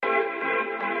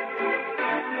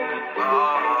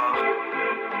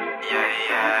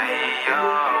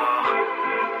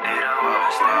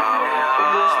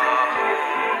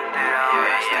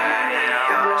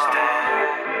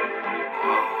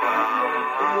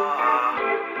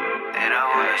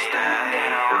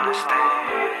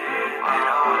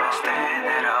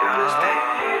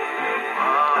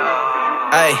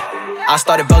Ay, I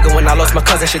started bugging when I lost my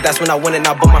cousin shit. That's when I went and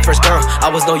I bought my first gun.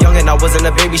 I was no youngin', I wasn't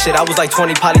a baby shit. I was like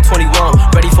 20, probably 21.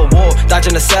 Ready for war,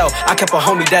 dodging the cell. I kept a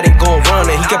homie that ain't gon'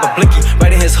 run, and he kept a blicky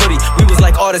right in his hoodie. We was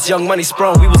like all this young money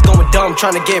sprung. We was going dumb,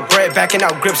 trying to get bread, backing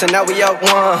out grips, and now we out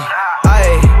one. Ay,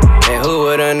 and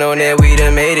who would've known that we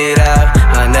done made it out?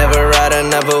 I never ride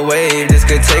another wave, this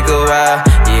could take a while.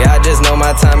 Yeah, I just know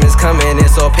my time is coming,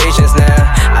 it's all patience now.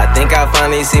 I think I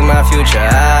finally see my future.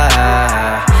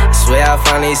 I swear I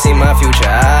finally see my future.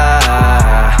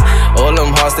 All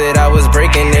them hearts that I was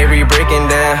breaking, they re-breaking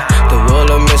down. The wall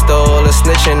of Mr. all the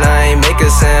snitching, I ain't make a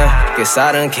sound. Guess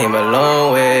I done came a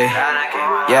long way.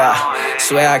 Yeah,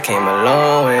 swear I came a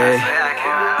long way.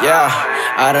 Yeah,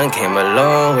 I done came a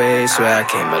long way. Swear I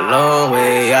came a long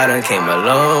way. I done came a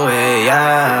long way.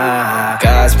 Yeah,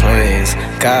 God's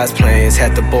plans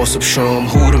had to boss up, show 'em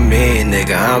who the man,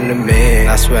 nigga, I'm the man.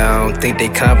 I swear I don't think they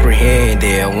comprehend,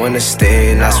 they don't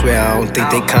understand. I swear I don't think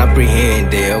they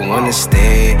comprehend, they don't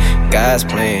understand God's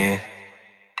plan.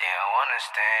 They don't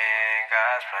understand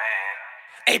God's plan.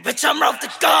 Hey, bitch, I'm off the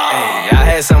go. Hey, I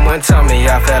had someone tell me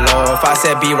I fell off. I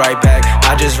said be right back.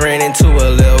 I just ran into a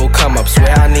little come up.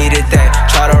 Swear I needed that.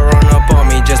 Try to run up on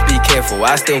me, just be careful.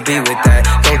 I still be with that.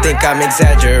 Don't think I'm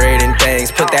exaggerating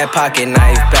things. Put that pocket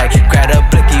knife back. Grab a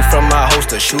blicky from my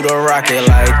holster. Shoot a rocket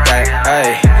like that.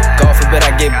 Hey, God forbid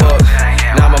I get booked.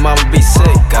 Now my mama be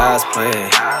sick. God's plan.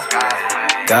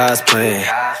 God's plan.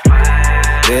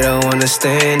 They don't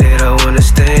understand. They don't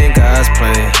understand God's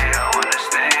plan.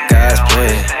 God's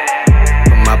plan.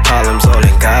 Put my problems all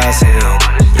in God's hand.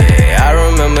 Yeah, I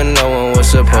remember no one would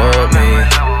support me.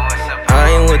 I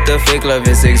ain't with the fake love,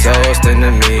 it's exhausting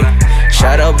to me.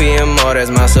 Shout out BMR, that's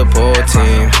my support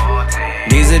team.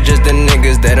 These are just the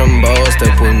niggas that done bossed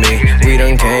up with me. We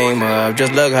done came up,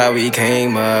 just look how we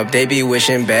came up. They be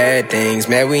wishing bad things,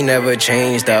 man, we never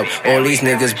changed up. All these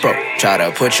niggas broke, try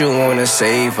to put you on a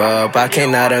save up. I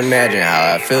cannot imagine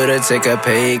how I feel to take a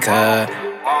pay cut.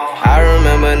 I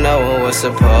remember no one would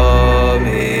support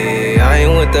me. I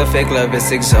ain't with the fake love, it's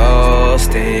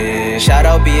exhausting. Shout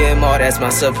out BMR, that's my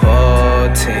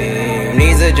support team.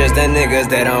 These are just the niggas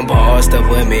that done bossed up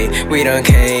with me. We done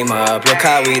came up, look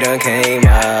how we done came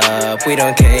up. We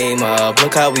done came up,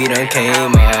 look how we done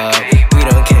came up. We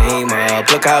done came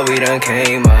up, look how we done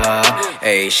came up.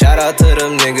 Hey, shout out to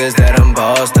them niggas that done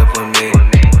bossed up with me.